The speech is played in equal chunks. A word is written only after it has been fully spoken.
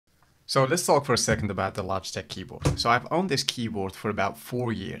So let's talk for a second about the Logitech keyboard. So I've owned this keyboard for about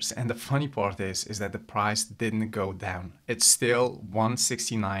 4 years, and the funny part is that the price didn't go down. It's still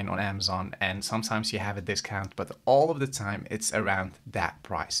 $169 on Amazon, and sometimes you have a discount, but all of the time it's around that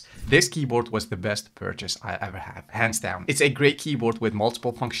price. This keyboard was the best purchase I ever had, hands down. It's a great keyboard with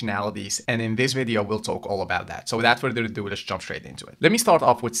multiple functionalities, and in this video we'll talk all about that. So without further ado, let's jump straight into it. Let me start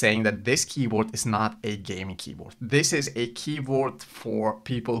off with saying that this keyboard is not a gaming keyboard. This is a keyboard for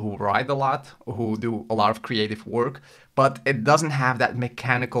people who write a lot, who do a lot of creative work, but it doesn't have that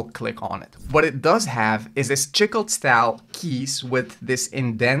mechanical click on it. What it does have is this chickled style keys with this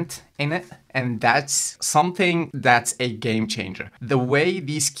indent in it, and that's something that's a game changer. The way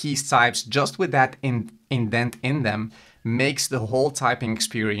these keys types just with that indent in them makes the whole typing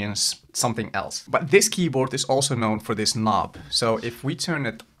experience something else. But this keyboard is also known for this knob. So if we turn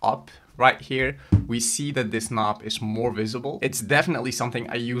it up right here, we see that this knob is more visible. It's definitely something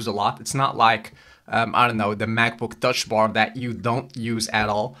I use a lot. It's not like, I don't know, the MacBook Touch Bar that you don't use at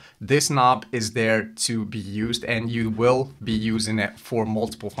all. This knob is there to be used, and you will be using it for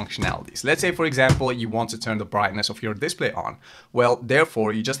multiple functionalities. Let's say, for example, you want to turn the brightness of your display on. Well,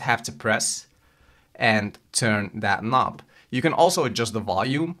 therefore, you just have to press and turn that knob. You can also adjust the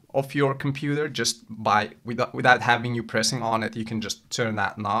volume of your computer just by, without having you pressing on it, you can just turn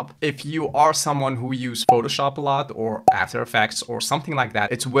that knob. If you are someone who uses Photoshop a lot or After Effects or something like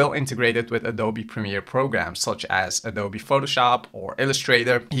that, it's well integrated with Adobe Premiere programs such as Adobe Photoshop or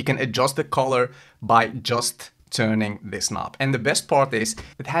Illustrator. You can adjust the color by just turning this knob. And the best part is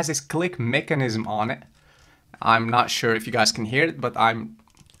it has this click mechanism on it. I'm not sure if you guys can hear it, but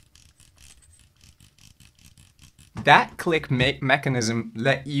that click mechanism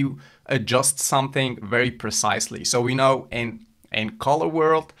let you adjust something very precisely. So we know in color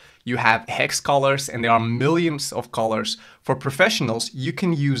world, you have hex colors and there are millions of colors. For professionals, you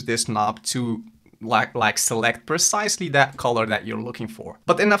can use this knob to like select precisely that color that you're looking for.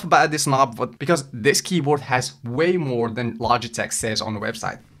 But enough about this knob, because this keyboard has way more than Logitech says on the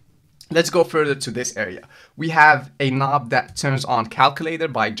website. Let's go further to this area. We have a knob that turns on calculator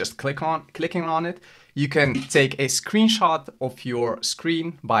by just clicking on it. You can take a screenshot of your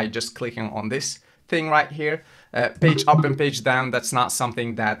screen by just clicking on this thing right here. Page up and page down, that's not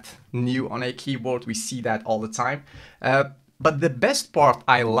something that's new on a keyboard. We see that all the time. But the best part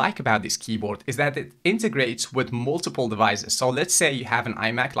I like about this keyboard is that it integrates with multiple devices. So let's say you have an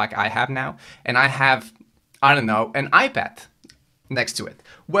iMac like I have now, and I have, I don't know, an iPad next to it.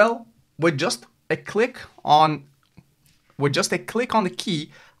 Well, with just a click on the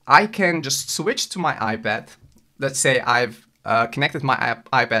key, I can just switch to my iPad. Let's say I've connected my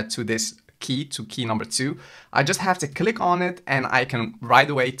iPad to this key, to key number 2. I just have to click on it and I can right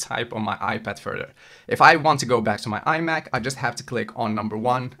away type on my iPad further. If I want to go back to my iMac, I just have to click on number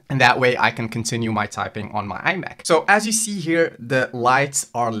 1, and that way I can continue my typing on my iMac. So as you see here, the lights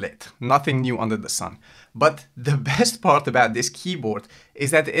are lit. Nothing new under the sun. But the best part about this keyboard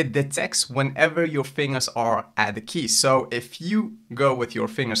is that it detects whenever your fingers are at the keys. So if you go with your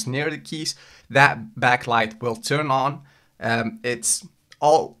fingers near the keys, that backlight will turn on. It's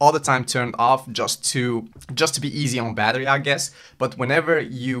all the time turned off just to be easy on battery, I guess. But whenever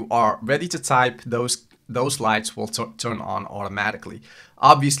you are ready to type, those lights will turn on automatically.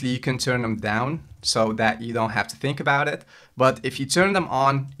 Obviously, you can turn them down so that you don't have to think about it. But if you turn them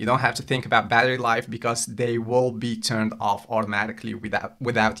on, you don't have to think about battery life because they will be turned off automatically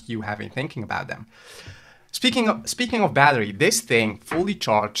without you thinking about them. Speaking of battery, this thing fully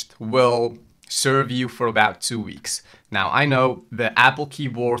charged will serve you for about 2 weeks. Now, I know the Apple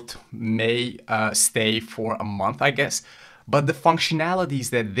keyboard may stay for a month, I guess, but the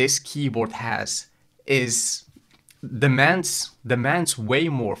functionalities that this keyboard has demands way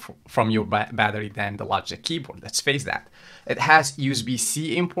more from your battery than the Logitech keyboard. Let's face that. It has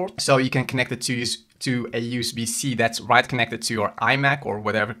USB-C import, so you can connect it to a USB-C that's right connected to your iMac or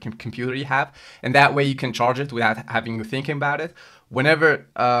whatever computer you have, and that way you can charge it without having to think about it. Whenever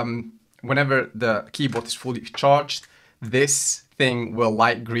the keyboard is fully charged, this thing will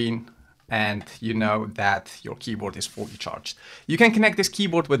light green, and you know that your keyboard is fully charged. You can connect this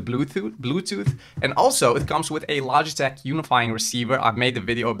keyboard with Bluetooth, and also it comes with a Logitech unifying receiver. I've made a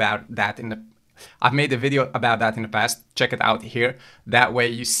video about that in the past. Check it out here. That way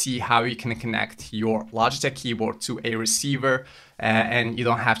you see how you can connect your Logitech keyboard to a receiver, and you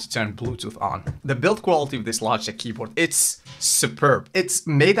don't have to turn Bluetooth on. The build quality of this Logitech keyboard, it's superb. It's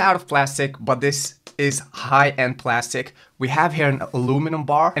made out of plastic, but this is high-end plastic. We have here an aluminum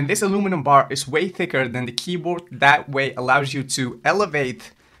bar, and this aluminum bar is way thicker than the keyboard. That way allows you to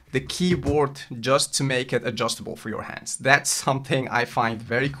elevate the keyboard just to make it adjustable for your hands. That's something I find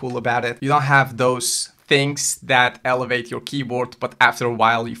very cool about it. You don't have those things that elevate your keyboard, but after a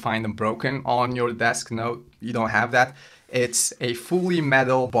while you find them broken on your desk. No, you don't have that. It's a fully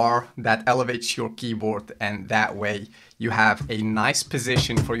metal bar that elevates your keyboard, and that way you have a nice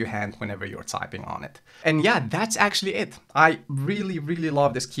position for your hand whenever you're typing on it. And yeah, that's actually it. I really, really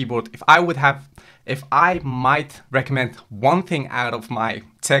love this keyboard. If I might recommend one thing out of my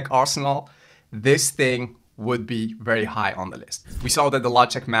tech arsenal, this thing would be very high on the list. We saw that the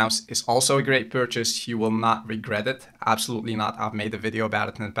Logitech mouse is also a great purchase. You will not regret it. Absolutely not. I've made a video about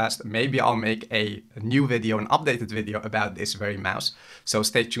it in the past. Maybe I'll make a new video, an updated video about this very mouse. So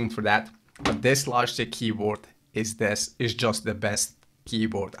stay tuned for that. But this Logitech keyboard is just the best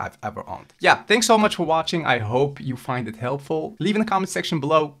keyboard I've ever owned. Yeah, thanks so much for watching. I hope you find it helpful. Leave in the comment section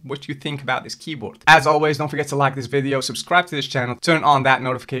below what you think about this keyboard. As always, don't forget to like this video, subscribe to this channel, turn on that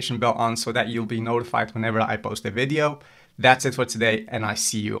notification bell on so that you'll be notified whenever I post a video. That's it for today, and I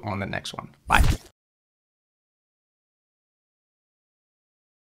see you on the next one. Bye.